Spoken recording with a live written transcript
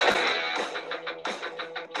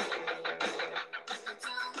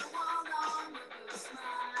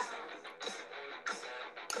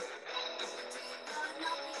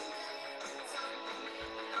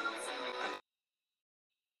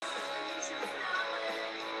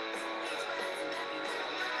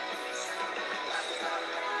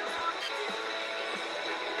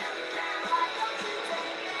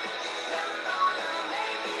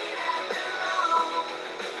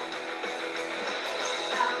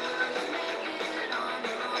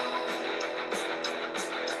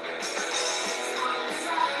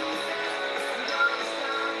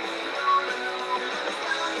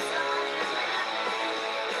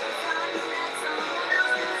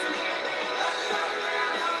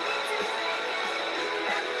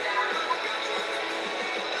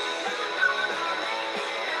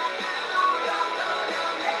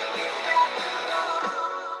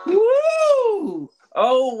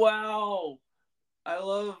Oh, wow. I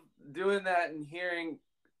love doing that and hearing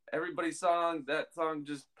everybody's song. That song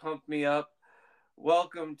just pumped me up.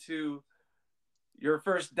 Welcome to your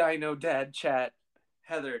first Dino Dad chat.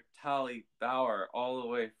 Heather Tolley-Bauer, all the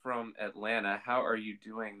way from Atlanta. How are you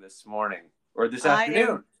doing this morning or this I afternoon?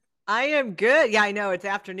 am I am good. Yeah, I know it's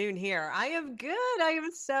afternoon here. I am good. I am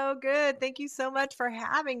so good. Thank you so much for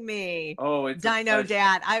having me. Oh, it's a Dino pleasure.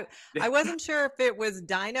 Dad. I wasn't sure if it was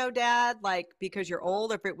Dino Dad like because you're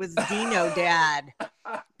old or if it was Dino Dad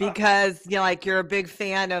because like you're a big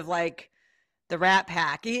fan of like the Rat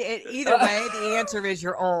Pack. Either way, the answer is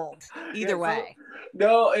you're old. Yeah, Either so way.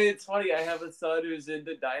 no, it's funny. I have a son who's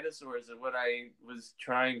into dinosaurs, and when I was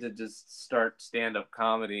trying to just start stand-up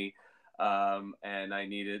comedy, and I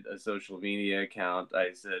needed a social media account,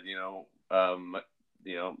 I said,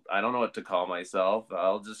 I don't know what to call myself.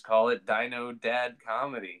 I'll just call it Dino Dad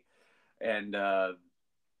Comedy, and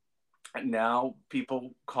now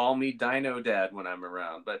people call me Dino Dad when I'm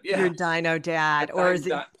around. But You're yeah, Dino Dad. Or I'm is it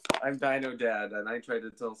di- I'm Dino Dad, and I try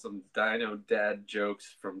to tell some Dino Dad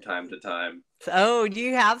jokes from time to time. Oh, do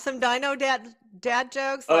you have some Dino Dad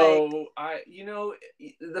jokes? Like Oh,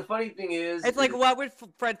 the funny thing it's like, is what would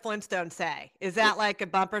Fred Flintstone say? Is that like a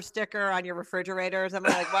bumper sticker on your refrigerator or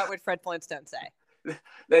something? Like, what would Fred Flintstone say?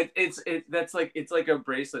 it's like a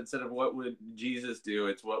bracelet. Instead of what would Jesus do,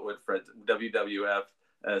 it's what would Fred WWF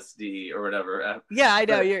SD or whatever. Yeah, I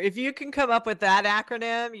know. But If you can come up with that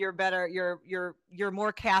acronym, you're better. You're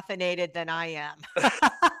more caffeinated than I am.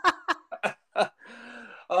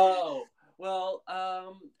 oh well,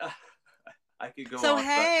 I could go So on, but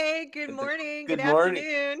hey, good morning, good good morning.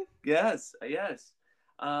 afternoon. Yes, yes.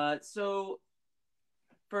 So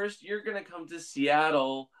first, you're gonna come to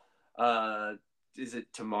Seattle. Uh, is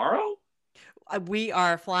it tomorrow? We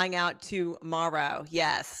are flying out tomorrow.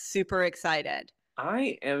 Yes, super excited.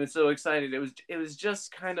 I am so excited. It was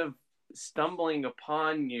just kind of stumbling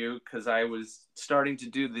upon you because I was starting to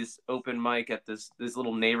do this open mic at this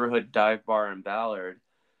little neighborhood dive bar in Ballard,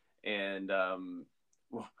 and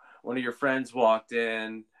one of your friends walked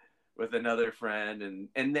in with another friend,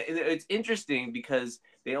 and it's interesting because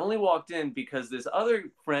they only walked in because this other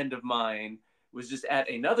friend of mine was just at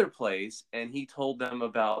another place, and he told them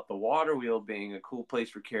about the water wheel being a cool place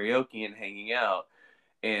for karaoke and hanging out,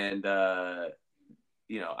 and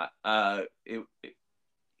you know,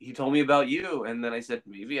 he told me about you, and then I said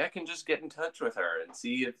maybe I can just get in touch with her and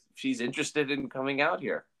see if she's interested in coming out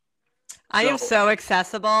here. I am So so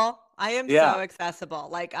accessible. I am yeah, so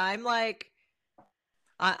accessible. I'm like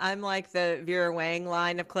the Vera Wang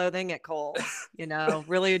line of clothing at Kohl's,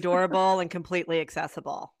 really adorable and completely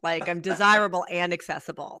accessible. Like I'm desirable and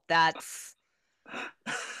accessible.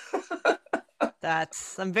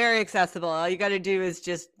 I'm very accessible. All you got to do is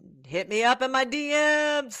just hit me up in my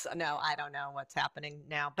DMs. No, I don't know what's happening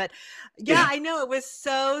now, but yeah, yeah, I know it was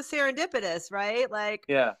so serendipitous, right? Like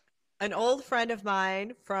yeah. an old friend of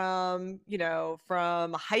mine from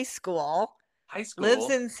high school High lives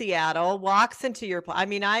school. in Seattle, walks into your place. I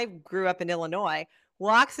mean, I grew up in Illinois,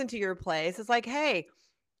 walks into your place. It's like, hey,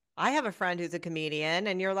 I have a friend who's a comedian.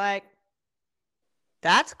 And you're like,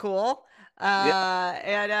 that's cool.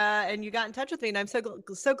 Yeah, And you got in touch with me, and I'm so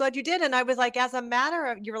glad you did. And I was like,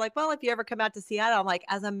 you were like, well, if you ever come out to Seattle, I'm like,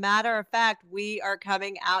 as a matter of fact, we are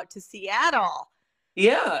coming out to Seattle.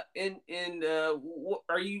 yeah. And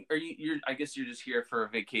you're I guess you're just here for a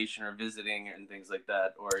vacation or visiting and things like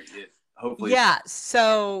that, or it hopefully. Yeah.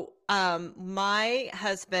 So, my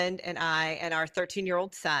husband and I and our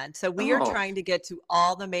 13-year-old son, so we are Oh, trying to get to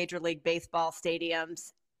all the Major League Baseball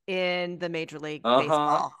stadiums in the Major League uh-huh.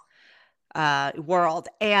 Baseball world.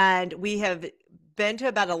 And we have been to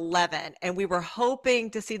about 11, and we were hoping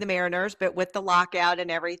to see the Mariners, but with the lockout and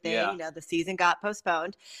everything, Yeah, the season got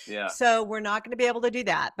postponed. yeah. So we're not going to be able to do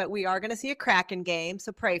that, but we are going to see a Kraken game.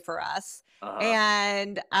 So pray for us. Uh-huh.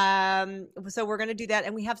 And so we're going to do that.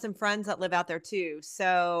 And we have some friends that live out there too.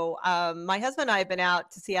 So my husband and I have been out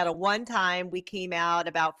to Seattle one time. We came out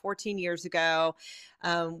about 14 years ago.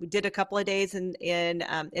 We did a couple of days in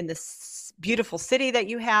this beautiful city that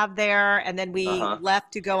you have there, and then we Uh-huh.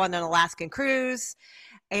 left to go on an Alaskan cruise.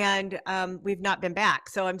 And we've not been back,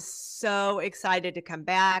 so I'm so excited to come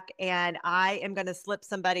back. And I am going to slip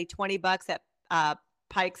somebody $20 at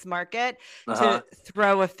Pike's Market to Uh-huh.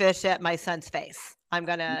 throw a fish at my son's face. I'm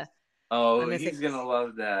gonna Oh, I'm gonna say, he's gonna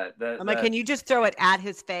love that. I'm like, can you just throw it at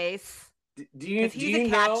his face? Do you Because do he's a you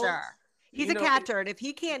know catcher. He's you a know catcher, and if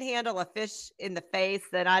he can't handle a fish in the face,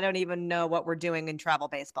 then I don't even know what we're doing in travel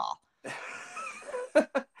baseball. you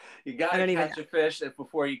I gotta don't even know. catch a fish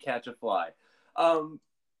before you catch a fly. Um,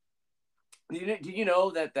 Do you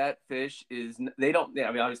know that fish is, they don't,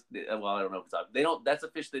 I mean, obviously, well, I don't know if it's, they don't, that's a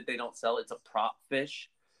fish that they don't sell. It's a prop fish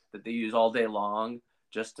that they use all day long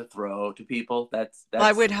just to throw to people.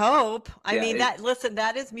 I would hope. I Yeah, mean, listen,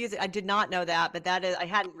 that is music. I did not know that, but that is, I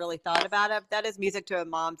hadn't really thought about it. That is music to a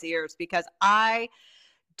mom's ears, because I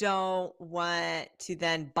don't want to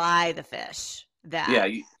then buy the fish yeah,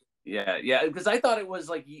 that. yeah. Because I thought it was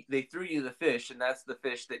like they threw you the fish and that's the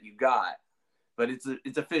fish that you got, but it's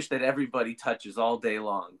a fish that everybody touches all day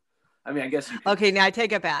long. I mean, I guess you could. Okay, now I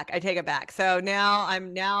take it back. I take it back. So now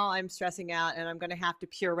I'm stressing out, and I'm going to have to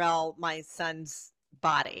Purell my son's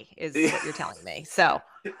body, is what you're telling me. So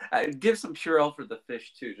Give some Purell for the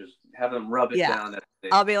fish too. Just have them rub it yeah, down.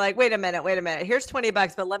 I'll be like, wait a minute. Here's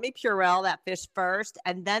 $20, but let me Purell that fish first,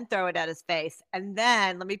 and then throw it at his face, and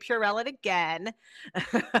then let me Purell it again.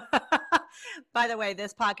 By the way,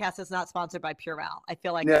 this podcast is not sponsored by Purell. I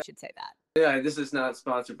feel like you should say that. Yeah, this is not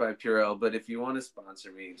sponsored by Purell, but if you want to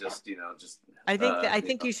sponsor me, just I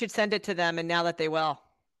think you should send it to them, and now that they will.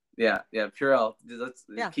 Yeah, Purell.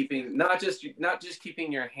 Keeping not just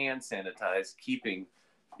keeping your hand sanitized, keeping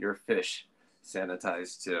your fish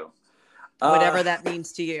sanitized too. Whatever that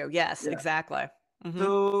means to you. Yes, yeah. Exactly. Mm-hmm.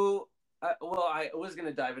 So, I was going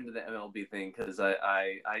to dive into the MLB thing because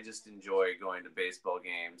I just enjoy going to baseball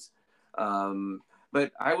games.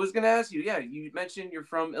 But I was going to ask you, you mentioned you're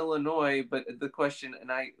from Illinois, but the question,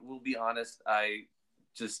 and I will be honest, I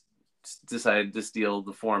just decided to steal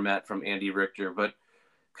the format from Andy Richter, but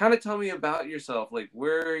kind of tell me about yourself. Like,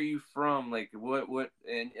 where are you from? Like, what,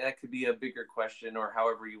 and that could be a bigger question or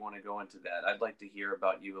however you want to go into that. I'd like to hear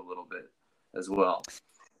about you a little bit as well.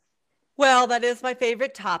 Well, that is my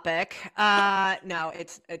favorite topic. No,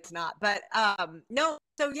 it's not. But no.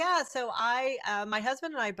 So my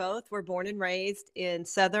husband and I both were born and raised in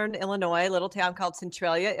Southern Illinois, a little town called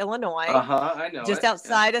Centralia, Illinois. I know. Just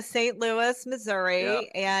outside of St. Louis, Missouri.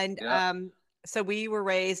 Yeah. And so we were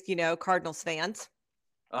raised, Cardinals fans.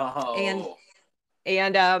 Oh.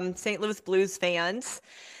 And St. Louis Blues fans.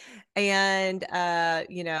 And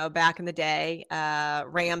back in the day,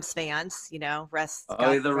 Rams fans, rest.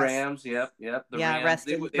 Rams. Yep. The Rams. Rest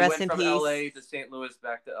they in went from peace. LA to St. Louis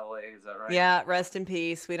back to LA. Is that right? Yeah, rest in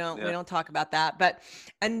peace. We don't talk about that. But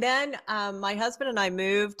and then my husband and I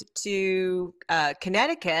moved to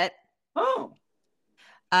Connecticut. Oh.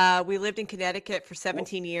 We lived in Connecticut for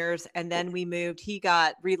 17 years, and then we moved. He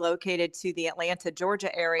got relocated to the Atlanta,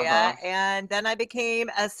 Georgia area, and then I became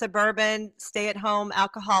a suburban stay-at-home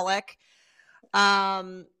alcoholic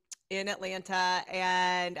in Atlanta,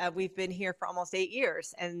 and we've been here for almost 8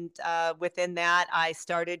 years. And within that, I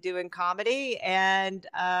started doing comedy, and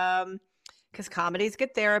because comedy is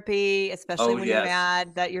good therapy, especially when you're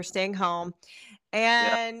mad that you're staying home.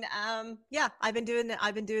 And I've been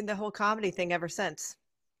doing the whole comedy thing ever since.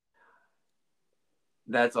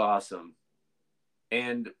 That's awesome.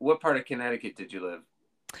 And what part of Connecticut did you live?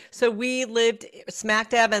 So we lived smack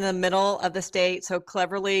dab in the middle of the state, so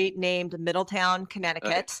cleverly named Middletown,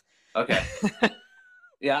 Connecticut. Okay.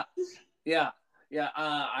 Yeah.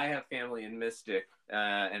 I have family in Mystic,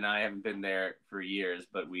 and I haven't been there for years,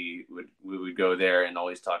 but we would go there and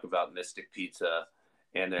always talk about Mystic Pizza.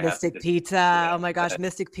 And Mystic Pizza. Oh my gosh,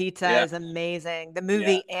 Mystic Pizza is amazing. The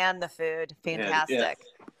movie and the food, fantastic.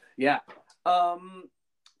 Yeah.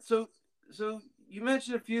 So you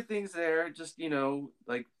mentioned a few things there, just,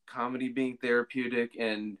 like comedy being therapeutic,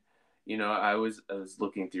 and, I was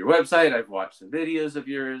looking through your website. I've watched some videos of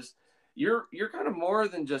yours. You're kind of more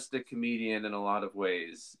than just a comedian in a lot of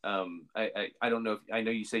ways. I don't know I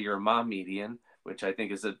know you say you're a Momedian, which I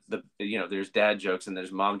think is there's dad jokes and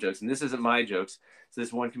there's mom jokes, and this isn't my jokes. So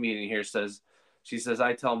this one comedian here says,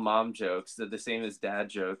 I tell mom jokes. They're the same as dad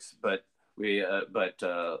jokes, but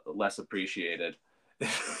less appreciated.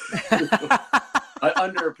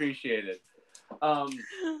 Underappreciated,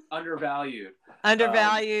 undervalued,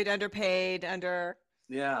 underpaid, under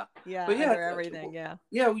under everything.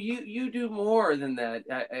 You do more than that.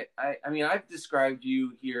 I mean, I've described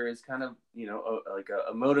you here as kind of like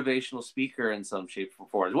a motivational speaker in some shape or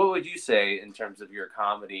form. What would you say in terms of your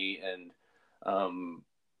comedy and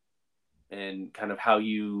kind of how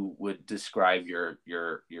you would describe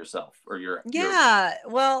yourself or your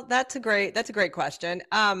well, that's a great question.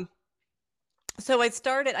 So I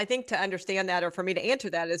started, I think, to understand that, or for me to answer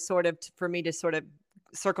that, is for me to sort of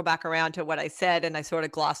circle back around to what I said, and I sort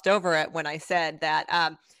of glossed over it when I said that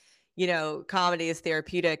comedy is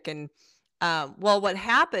therapeutic. And what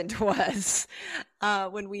happened was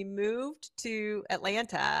when we moved to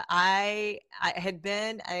Atlanta, I had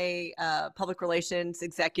been a public relations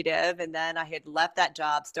executive, and then I had left that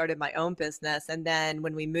job, started my own business. And then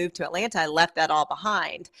when we moved to Atlanta, I left that all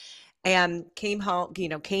behind. and came home,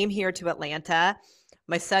 came here to Atlanta.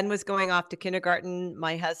 My son was going off to kindergarten.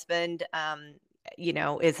 My husband,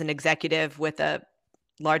 is an executive with a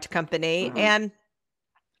large company. Mhm.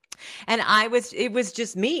 And it was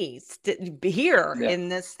just me here Yeah. in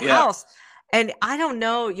this Yeah. house. And I don't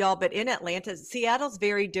know, y'all, but in Atlanta, Seattle's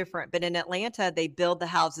very different. But in Atlanta, they build the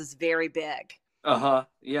houses very big Uh-huh.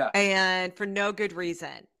 Yeah. and for no good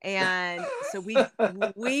reason. And so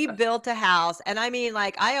we built a house. And I mean,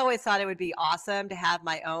 like, I always thought it would be awesome to have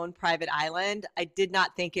my own private island. I did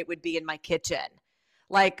not think it would be in my kitchen.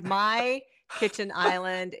 Like, my kitchen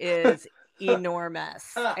island is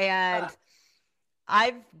enormous. And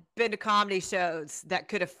I've been to comedy shows that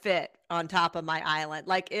could have fit on top of my island.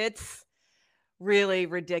 Like, it's really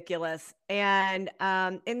ridiculous. And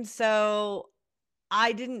so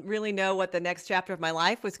I didn't really know what the next chapter of my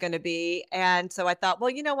life was going to be. And so I thought, well,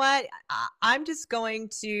 you know what? I'm just going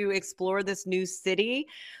to explore this new city,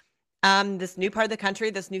 this new part of the country,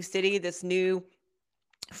 this new city, this new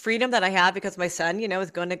freedom that I have because my son,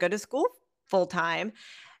 is going to go to school full time.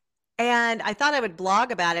 And I thought I would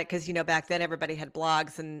blog about it because, back then everybody had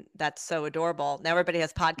blogs and that's so adorable. Now everybody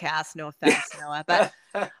has podcasts, no offense,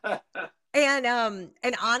 Noah. And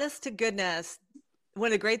honest to goodness, one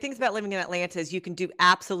of the great things about living in Atlanta is you can do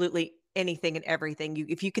absolutely anything and everything.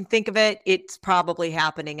 If you can think of it, it's probably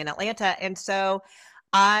happening in Atlanta. And so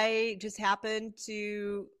I just happened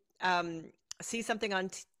to see something on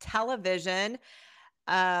television,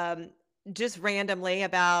 just randomly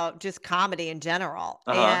about just comedy in general.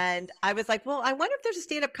 Uh-huh. And I was like, well, I wonder if there's a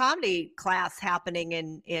stand-up comedy class happening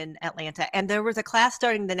in Atlanta. And there was a class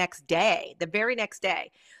starting the very next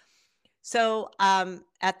day. So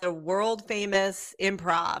at the world famous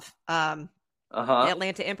improv, Uh-huh.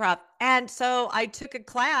 Atlanta Improv. And so I took a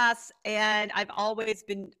class and I've always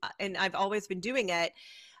been doing it.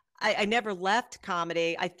 I never left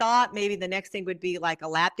comedy. I thought maybe the next thing would be like a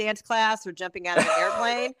lap dance class or jumping out of an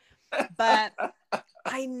airplane, but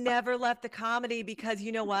I never left the comedy because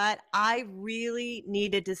you know what? I really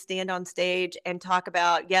needed to stand on stage and talk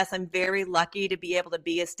about, yes, I'm very lucky to be able to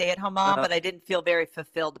be a stay-at-home mom, Uh-huh. but I didn't feel very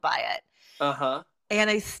fulfilled by it. Uh-huh. And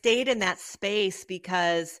I stayed in that space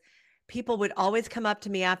because people would always come up to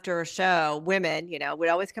me after a show, women, would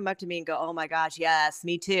always come up to me and go, "Oh my gosh, yes,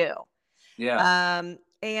 me too." Yeah.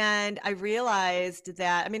 And I realized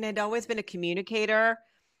that, I mean, I'd always been a communicator,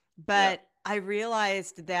 Yeah. but I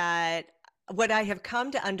realized that what I have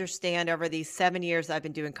come to understand over these 7 years I've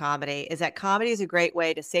been doing comedy is that comedy is a great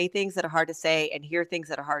way to say things that are hard to say and hear things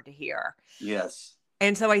that are hard to hear. Yes.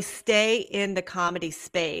 And so I stay in the comedy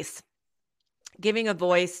space, giving a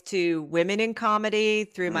voice to women in comedy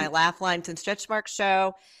through my Mhm. Laugh Lines and Stretch Marks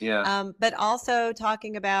show, Yeah. but also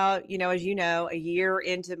talking about, as you know, a year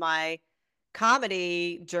into my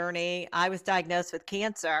comedy journey, I was diagnosed with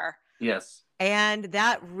cancer. Yes. And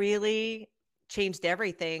that really changed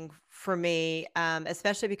everything for me,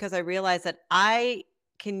 especially because I realized that I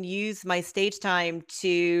can use my stage time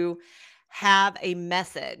to have a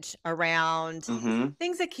message around Mm-hmm.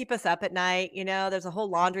 things that keep us up at night. There's a whole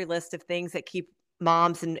laundry list of things that keep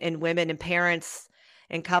moms and women and parents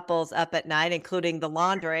and couples up at night, including the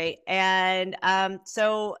laundry. And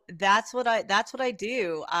so that's what I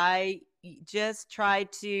do. I just try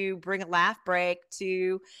to bring a laugh break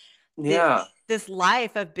to this Yeah. this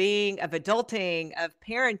life of adulting, of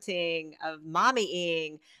parenting, of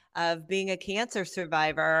mommying, of being a cancer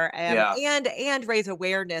survivor, Yeah. and raise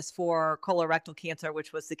awareness for colorectal cancer,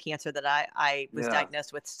 which was the cancer that I was Yeah.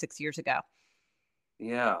 diagnosed with 6 years ago.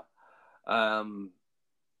 Yeah. Um,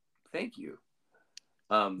 Thank you.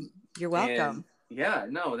 You're And welcome. yeah,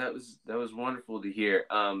 no, that was wonderful to hear.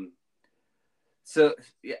 So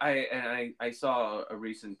yeah, I saw a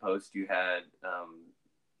recent post you had,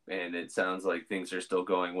 and it sounds like things are still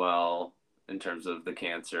going well in terms of the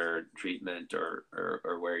cancer treatment or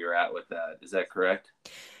where you're at with that. Is that correct?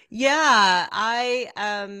 Yeah, I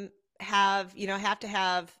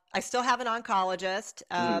I still have an oncologist.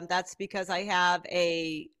 Mm-hmm. That's because I have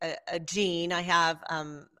a gene. I have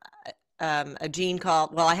a gene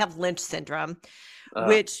called, well, I have Lynch syndrome, Uh,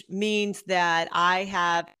 which means that I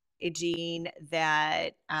have a gene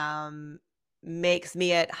that makes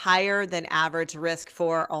me at higher than average risk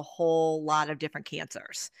for a whole lot of different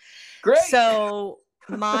cancers. Great. So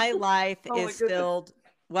my life Oh my is goodness. filled.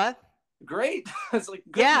 What? Great. It's like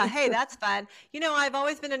good Yeah, news. hey, that's fun. I've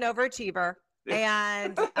always been an overachiever,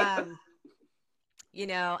 and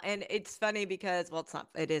and it's funny because, well, it's not.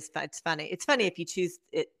 It is. It's funny. It's funny if you choose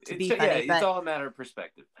it to be Yeah, funny, it's but all a matter of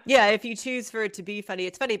perspective. yeah, if you choose for it to be funny,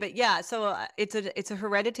 it's funny. But yeah, so it's a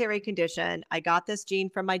hereditary condition. I got this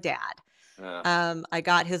gene from my dad. Uh, I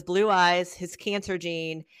got his blue eyes, his cancer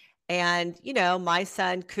gene, And, you know, my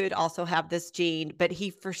son could also have this gene, but he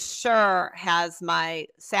for sure has my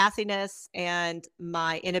sassiness and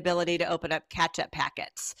my inability to open up ketchup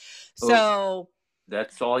packets. Oh, So,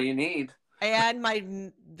 that's all you need. and my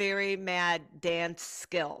very mad dance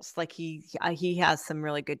skills. Like he has some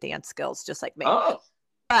really good dance skills, just like me. Oh,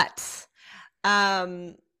 But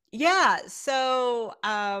yeah, so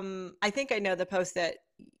I think I know the post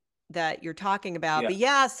that you're talking about. yeah. But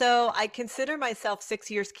yeah, so I consider myself 6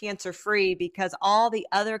 years cancer free because all the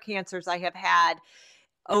other cancers I have had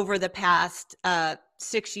over the past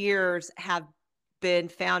 6 years have been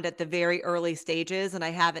found at the very early stages, and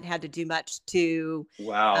I haven't had to do much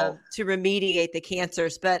Wow. to remediate the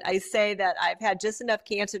cancers. But I say that I've had just enough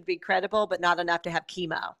cancer to be credible, but not enough to have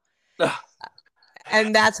chemo.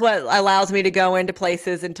 And that's what allows me to go into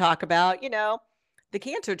places and talk about, you know, the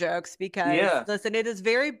cancer jokes because Yeah. listen, it is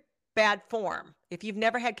very bad form. If you've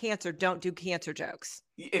never had cancer, don't do cancer jokes.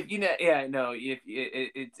 If you know, yeah, no, if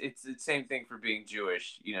it's the same thing for being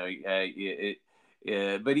Jewish, you know,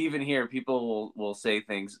 but even here, people will say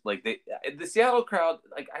things like the Seattle crowd,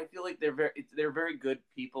 like I feel like they're very good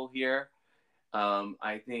people here.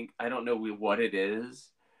 I think I don't know what it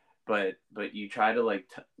is, but you try to like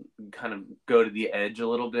kind of go to the edge a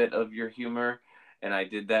little bit of your humor, and I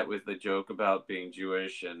did that with the joke about being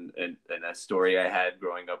Jewish and a story I had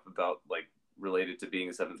growing up about like related to being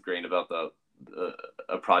in seventh grade about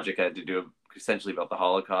a project I had to do essentially about the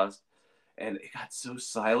Holocaust, and it got so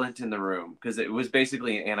silent in the room because it was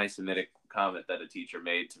basically an anti-Semitic comment that a teacher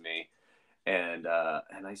made to me, and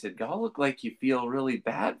I said, "Y'all look like you feel really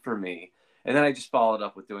bad for me." And then I just followed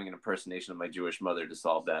up with doing an impersonation of my Jewish mother to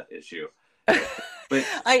solve that issue. But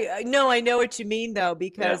I know what you mean though, yeah,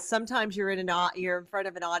 because sometimes you're you're in front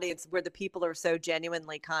of an audience where the people are so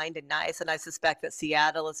genuinely kind and nice, and I suspect that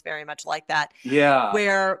Seattle is very much like that, yeah,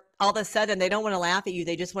 where all of a sudden they don't want to laugh at you,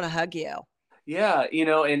 they just want to hug you. yeah. You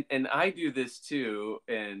know, and I do this too,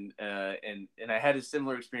 and I had a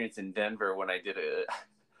similar experience in Denver when I did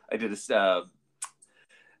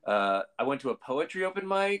I went to a poetry open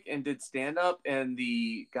mic and did stand up, and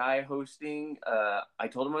the guy hosting, I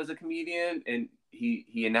told him I was a comedian, and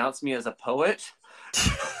he announced me as a poet.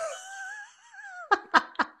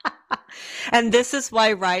 And this is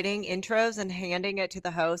why writing intros and handing it to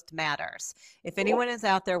the host matters. If anyone is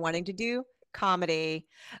out there wanting to do comedy,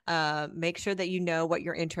 make sure that you know what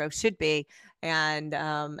your intro should be, and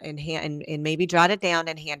maybe jot it down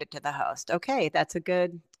and hand it to the host. Okay, that's a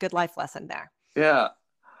good life lesson there. Yeah.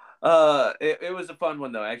 It was a fun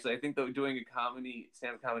one though. Actually, I think though doing a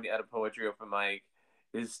stand-up comedy at a poetry open mic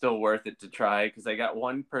is still worth it to try because I got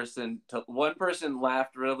one person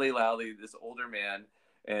laughed really loudly. This older man,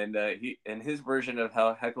 and he and his version of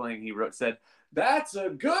how heckling he wrote said, "That's a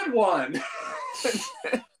good one."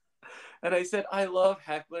 And I said, "I love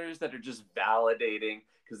hecklers that are just validating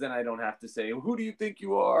because then I don't have to say, who do you think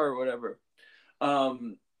you are?" or whatever.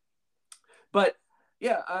 Um, but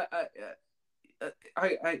yeah,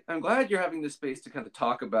 I'm glad you're having this space to kind of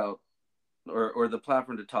talk about or the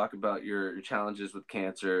platform to talk about your challenges with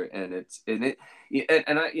cancer, and I,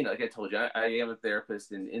 you know, like I told you, I am a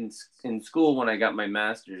therapist, and in school when I got my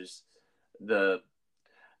master's, the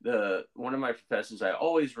one of my professors, I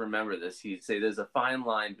always remember this, he'd say there's a fine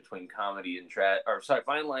line between comedy and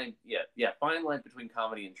fine line between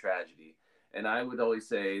comedy and tragedy, and I would always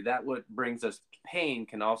say that what brings us pain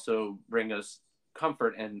can also bring us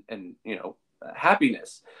comfort and you know,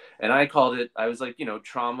 happiness. And I was like, you know,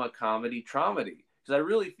 trauma comedy traumedy, because I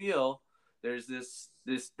really feel there's this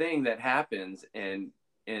thing that happens, and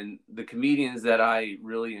the comedians that I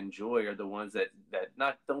really enjoy are the ones that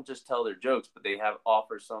not don't just tell their jokes, but they have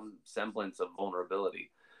offer some semblance of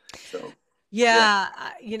vulnerability. So yeah,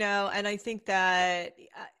 Yeah, you know, and I think that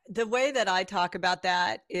the way that I talk about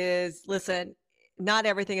that is, listen, not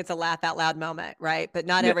everything is a laugh out loud moment, right? But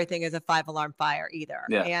not yeah, everything is a 5 alarm fire either.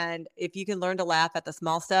 yeah, And if you can learn to laugh at the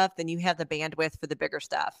small stuff, then you have the bandwidth for the bigger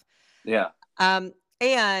stuff. yeah, Um,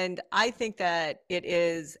 and I think that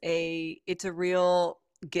it's a real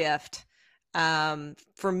gift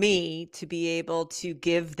for me to be able to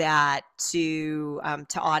give that to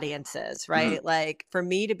audiences, mm-hmm. right? Like for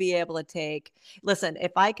me to be able to listen,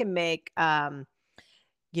 if I can make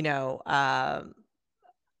you know,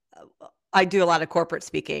 I do a lot of corporate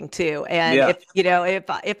speaking too, and Yeah, if you know,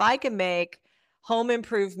 if I can make home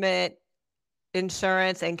improvement,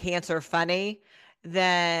 insurance, and cancer funny,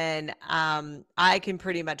 then I can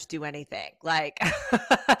pretty much do anything. Like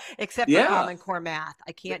except for yeah, Common Core math.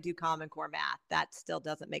 I can't do Common Core math. That still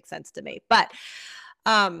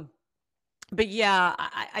um but yeah,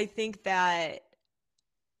 I think that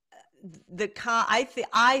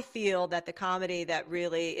I feel that the comedy that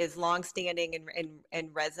really is longstanding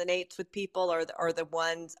and resonates with people are the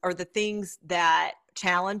ones, or the things that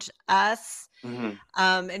challenge us. Hmm.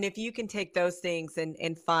 And if you can take those things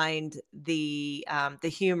and find the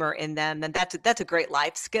humor in them, then that's a great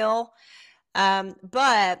life skill.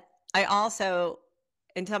 But I also,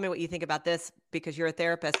 and tell me what you think about this because you're a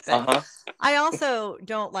therapist, but Uh-huh. I also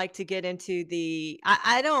don't like to get into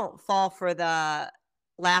I don't fall for the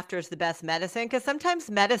laughter is the best medicine, because sometimes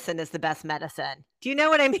medicine is the best medicine. Do you know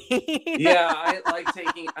what I mean? Yeah, I like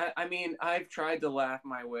taking. I mean, I've tried to laugh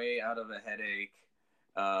my way out of a headache,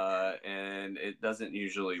 and it doesn't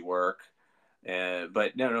usually work.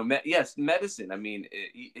 But no, yes, medicine. I mean,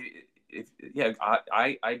 yeah,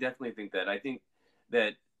 I definitely think that. I think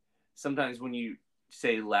that sometimes when you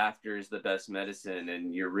say laughter is the best medicine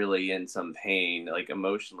and you're really in some pain, like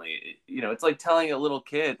emotionally, it's like telling a little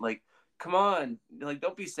kid, like, come on, like,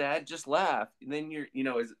 don't be sad, just laugh. And then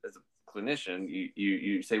as a clinician,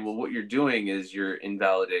 you say, well, what you're doing is you're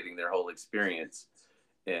invalidating their whole experience.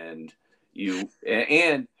 And and for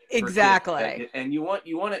kids, Exactly. and you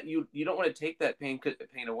don't want to take that pain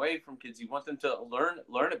away from kids. You want them to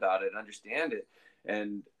learn about it and understand it.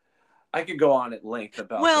 And I could go on at length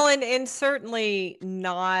about that. Well, and certainly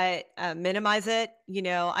not minimize it. I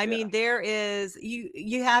Yeah. mean,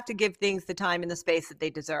 you have to give things the time and the space that they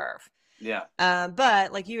deserve. Yeah.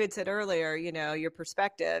 But like you had said earlier, your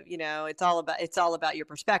perspective, it's all about your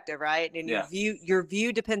perspective, right? And your Yeah.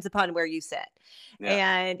 view depends upon where you sit.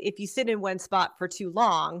 Yeah. And if you sit in one spot for too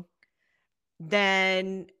long,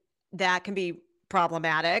 then that can be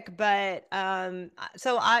problematic. But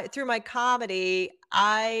so I through my comedy,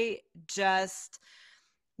 I just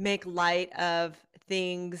make light of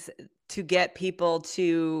things to get people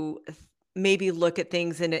to maybe look at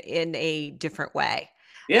things in a different way.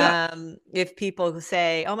 Yeah. If people who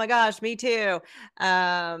say, "Oh my gosh, me too,"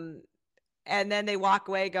 um, and then they walk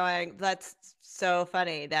away going, "That's so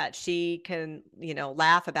funny that she can,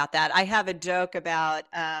 laugh about that." I have a joke about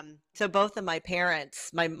so both of my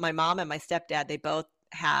parents, my mom and my stepdad, they both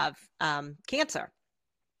have cancer.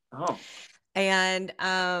 Oh. And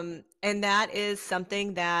that is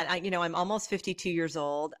something that I'm almost 52 years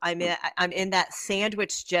old. I'm in that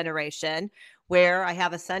sandwich generation where I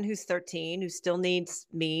have a son who's 13 who still needs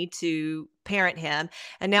me to parent him,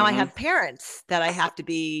 and now I Hmm. have parents that I have to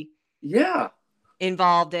be Yeah.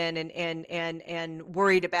 involved in and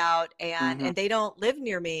worried about, and Hmm. and they don't live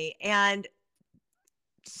near me, and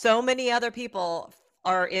so many other people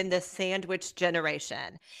are in this sandwich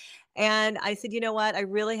generation. And I said, "You know what? I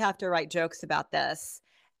really have to write jokes about this."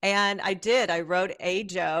 And I did. I wrote a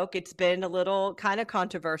joke. It's been a little kind of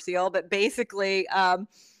controversial, but basically,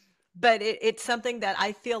 it's something that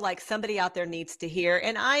I feel like somebody out there needs to hear.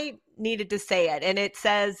 And I needed to say it. And it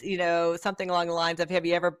says, something along the lines of, have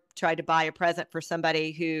you ever tried to buy a present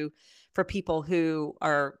for people who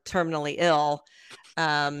are terminally ill?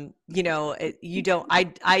 You don't,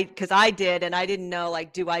 cause I did, and I didn't know,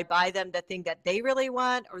 like, do I buy them the thing that they really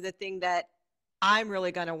want or the thing that I'm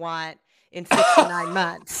really going to want in 6 to 9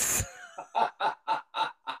 months?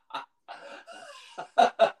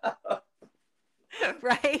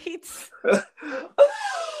 Right.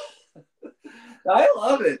 I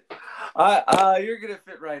love it. You're gonna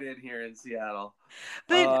fit right in here in Seattle.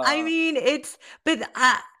 But I Uh, mean,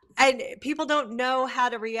 and people don't know how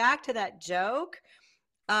to react to that joke.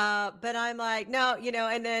 But I'm like, no,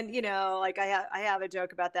 and then, like I have a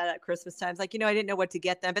joke about that at Christmas times. Like, I didn't know what to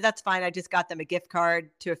get them, but that's fine. I just got them a gift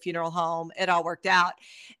card to a funeral home. It all worked out.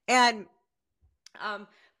 And um,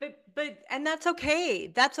 and that's okay.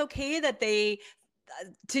 That's okay that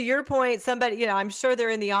to your point, somebody, I'm sure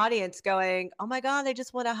they're in the audience going, "Oh my God, they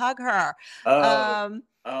just want to hug her." oh, Um,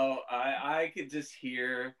 I could just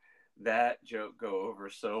hear that joke go over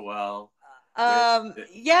so well with.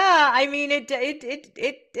 yeah, I mean, it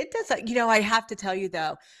does. I have to tell you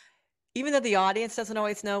though, even though the audience doesn't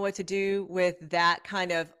always know what to do with that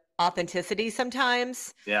kind of authenticity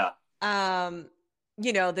sometimes, Yeah. um,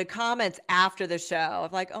 the comments after the show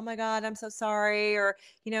of like, "Oh my God, I'm so sorry," or,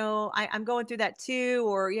 I'm going through that too,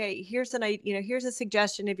 or, yeah, here's a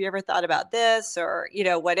suggestion. Have you ever thought about this, or,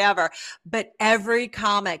 whatever. But every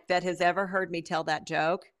comic that has ever heard me tell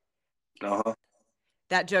Uh-huh.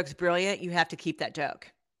 that joke's brilliant. You have to keep that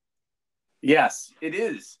joke. Yes, it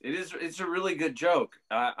is. It is. It's a really good joke.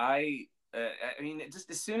 I mean, just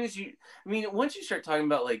as soon as you, I mean, once you start talking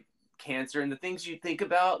about like cancer and the things you think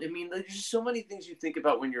about, I mean, there's just so many things you think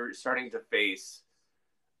about when you're starting to face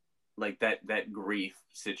like that grief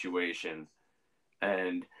situation.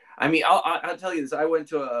 And I mean, I'll tell you this. I went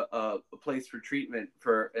to a place for treatment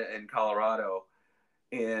in Colorado,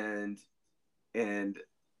 and and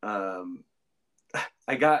um,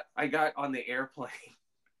 I got on the airplane.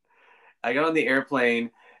 I got on the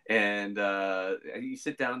airplane, and you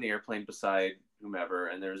sit down on the airplane beside whomever,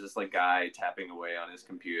 and there's this like guy tapping away on his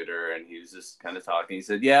computer, and he was just kind of talking. He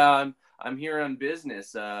said, "Yeah, I'm here on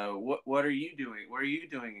business. What are you doing? What are you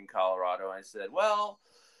doing in Colorado?" I said, "Well,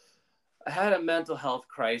 I had a mental health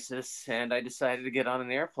crisis, and I decided to get on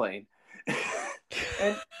an airplane."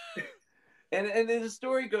 and and then the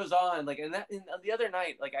story goes on, like, and the other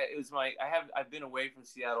night, like, I've been away from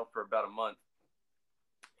Seattle for about a month,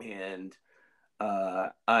 and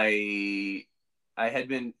I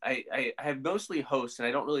have mostly hosts, and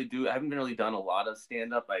I haven't really done a lot of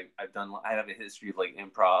stand up. I have a history of like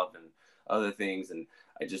improv and other things, and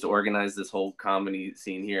I just organized this whole comedy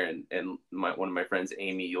scene here, and one of my friends,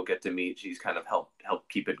 Amy, you'll get to meet. She's kind of help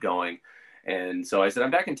keep it going. And so I said, I'm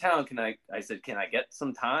back in town. I said, can I get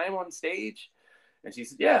some time on stage? And she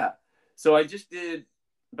said, yeah. So I just did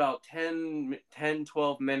about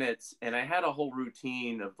 12 minutes, and I had a whole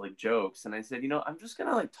routine of like jokes. And I said, I'm just going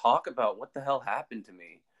to like talk about what the hell happened to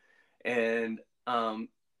me. And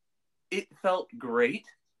it felt great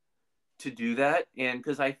to do that. And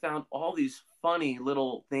because I found all these funny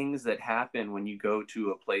little things that happen when you go to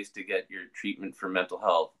a place to get your treatment for mental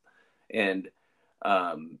health. And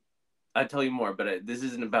I'll tell you more, but this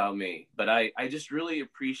isn't about me. But I just really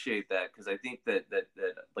appreciate that, because I think that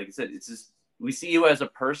like I said, it's just, we see you as a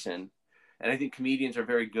person, and I think comedians are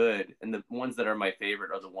very good. And the ones that are my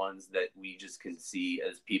favorite are the ones that we just can see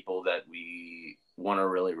as people that we want to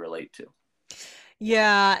really relate to.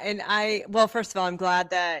 Yeah, and well, first of all, I'm glad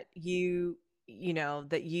that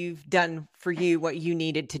that you've done for you what you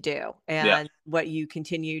needed to do Yeah. and what you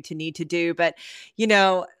continue to need to do. But, you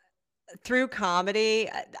know, through comedy,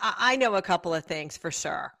 I know a couple of things for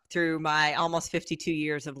sure through my almost 52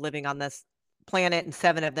 years of living on this planet, and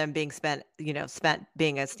 7 of them being spent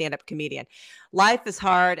being a stand-up comedian. Life is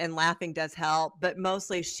hard and laughing does help, but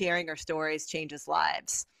mostly sharing our stories changes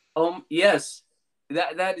lives. Yes,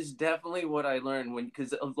 that is definitely what I learned,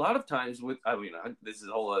 because a lot of times this is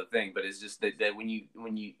a whole other thing, but it's just that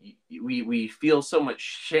we feel so much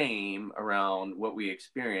shame around what we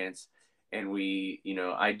experience, and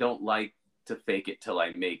I don't like to fake it till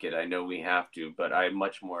I make it. I know we have to, but I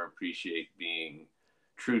much more appreciate being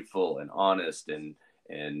truthful and honest, and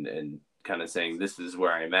kind of saying this is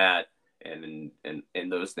where I'm at, and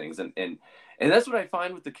those things, and that's what I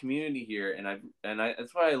find with the community here, and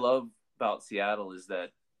that's what I love about Seattle, is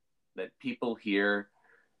that people here,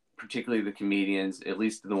 particularly the comedians, at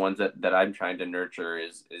least the ones that I'm trying to nurture,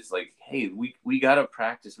 is like, hey, we gotta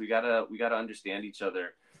practice, we gotta understand each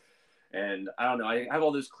other, and I don't know, I have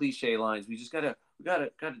all those cliche lines. We gotta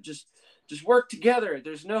just work together.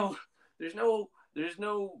 There's no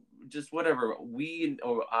just whatever we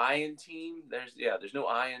or I in team. There's no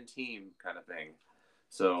I in team kind of thing.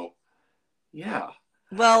 So yeah.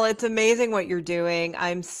 Well, it's amazing what you're doing.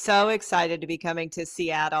 I'm so excited to be coming to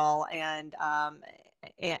Seattle and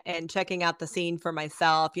checking out the scene for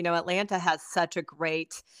myself. You know, Atlanta has such a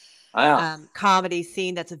great Yeah. comedy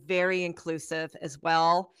scene that's very inclusive as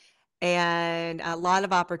well, and a lot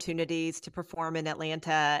of opportunities to perform in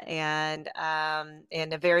Atlanta, and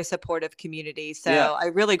a very supportive community. So Yeah. I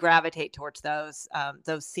really gravitate towards those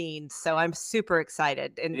scenes. So I'm super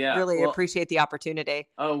excited and Yeah. really Well, appreciate the opportunity.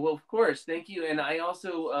 oh, well, of course, thank you. And I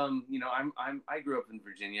also, I grew up in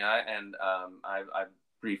Virginia, and I've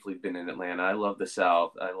briefly been in Atlanta. I love the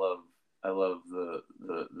South. I love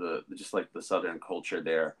the just like the Southern culture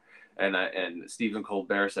there. And Stephen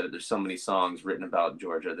Colbert said it. There's so many songs written about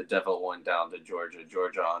Georgia. The devil went down to Georgia,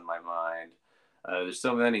 Georgia on my mind. There's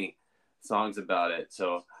so many songs about it.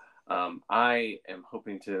 So I am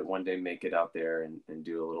hoping to one day make it out there and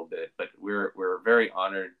do a little bit. But we're very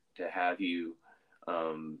honored to have you.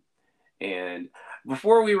 Um, and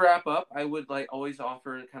before we wrap up, I would like always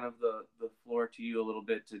offer kind of the floor to you a little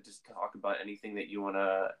bit to just talk about anything that you want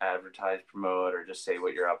to advertise, promote, or just say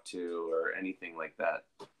what you're up to, or anything like that.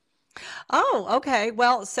 Oh, okay.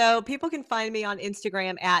 Well, so people can find me on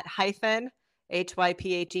Instagram at hyphen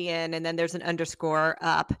HYPHEN, and then there's an underscore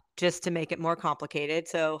up just to make it more complicated.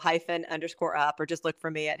 So hyphen underscore up, or just look for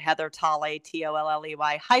me at Heather Tolley, Tolley,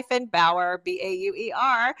 hyphen Bauer,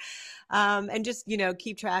 Bauer, and just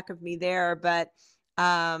keep track of me there. But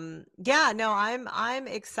yeah, no, I'm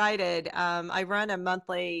excited. I run a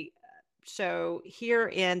monthly show here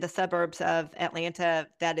in the suburbs of Atlanta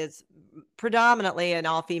that is predominantly an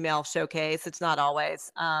all-female showcase. It's not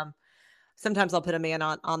always. Sometimes I'll put a man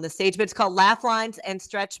on the stage, but it's called Laugh Lines and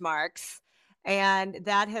Stretch Marks. And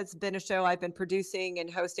that has been a show I've been producing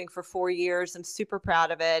and hosting for 4 years. I'm super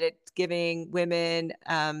proud of it. It's giving women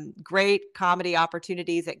great comedy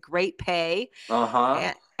opportunities at great pay.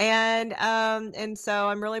 Uh-huh. And so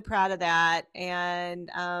I'm really proud of that.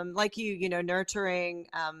 And like you know, nurturing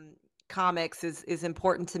comics is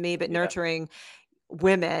important to me, but Yeah. nurturing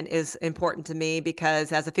women is important to me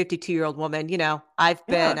because as a 52-year-old woman, you know, I've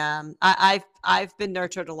been Yeah. I've been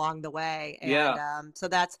nurtured along the way, and Yeah. so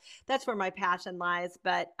that's where my passion lies.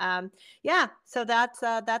 But yeah, so that's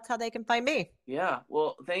how they can find me. Yeah.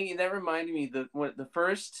 Well, thank you. That reminded me, the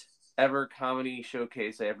first ever comedy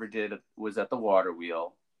showcase I ever did was at the Water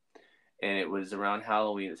Wheel, and it was around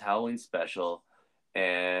Halloween. It's Halloween special,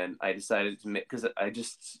 and I decided to make, because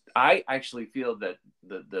I actually feel that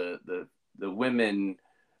the women,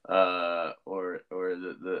 or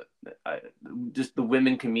just the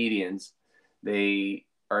women comedians, they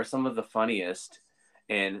are some of the funniest,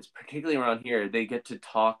 and it's particularly around here. They get to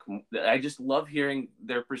talk. I just love hearing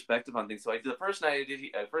their perspective on things. So the first night I did,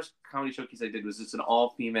 first comedy showcase I did was just an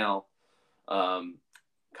all female um,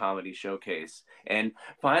 comedy showcase. And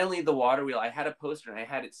finally, the Water Wheel, I had a poster and I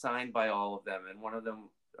had it signed by all of them. And one of them,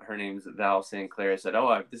 her name's Val St. Clair, said,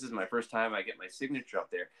 "Oh, this is my first time I get my signature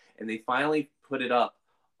up there." And they finally put it up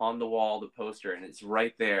on the wall, the poster, and it's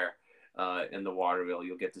right there in the Water Wheel.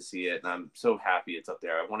 You'll get to see it. And I'm so happy it's up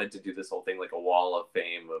there. I wanted to do this whole thing like a wall of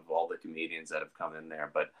fame of all the comedians that have come in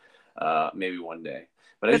there, but maybe one day.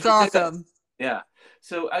 But I It's just did that. awesome. Yeah.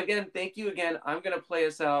 So again, thank you again. I'm gonna play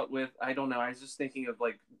us out with, I don't know, I was just thinking of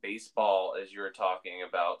like baseball as you were talking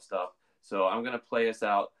about stuff. So I'm gonna play us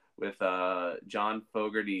out with John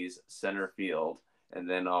Fogerty's Center Field, and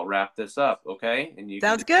then I'll wrap this up, okay? And you can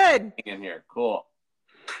Sounds just good. hang in here. Cool.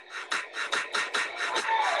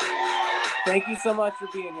 Thank you so much for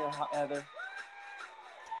being here, Heather.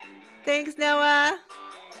 Thanks, Noah.